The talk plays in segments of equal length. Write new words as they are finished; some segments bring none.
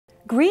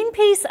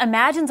Greenpeace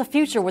imagines a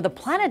future where the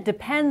planet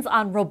depends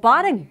on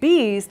robotic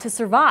bees to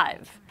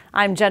survive.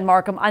 I'm Jen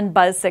Markham on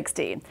Buzz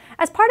 60.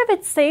 As part of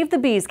its Save the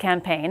Bees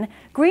campaign,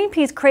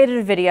 Greenpeace created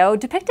a video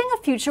depicting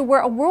a future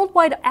where a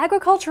worldwide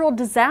agricultural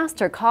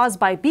disaster caused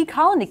by bee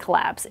colony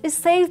collapse is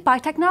saved by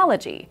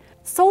technology.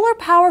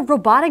 Solar-powered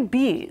robotic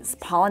bees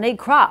pollinate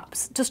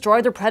crops,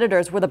 destroy their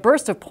predators with a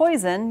burst of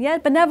poison,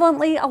 yet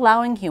benevolently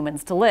allowing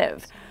humans to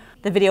live.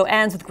 The video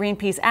ends with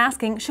Greenpeace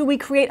asking, should we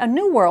create a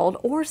new world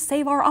or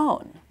save our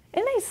own?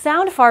 It may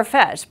sound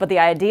far-fetched, but the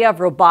idea of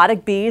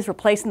robotic bees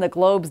replacing the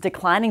globe's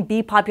declining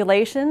bee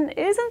population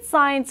isn't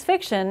science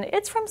fiction,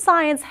 it's from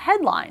science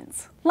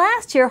headlines.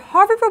 Last year,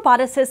 Harvard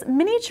roboticist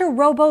miniature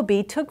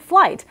robo-bee took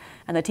flight,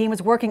 and the team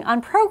is working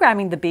on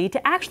programming the bee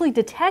to actually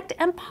detect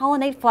and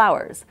pollinate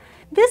flowers.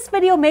 This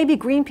video may be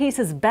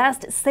Greenpeace's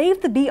best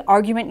save the bee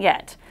argument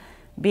yet.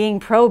 Being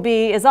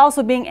pro-bee is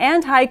also being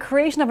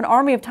anti-creation of an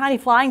army of tiny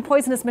flying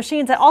poisonous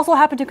machines that also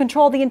happen to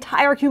control the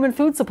entire human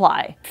food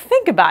supply.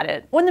 Think about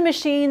it. When the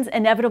machines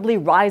inevitably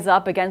rise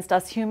up against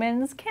us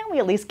humans, can't we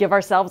at least give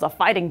ourselves a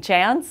fighting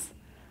chance?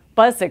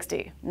 Buzz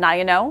 60. Now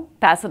you know,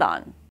 pass it on.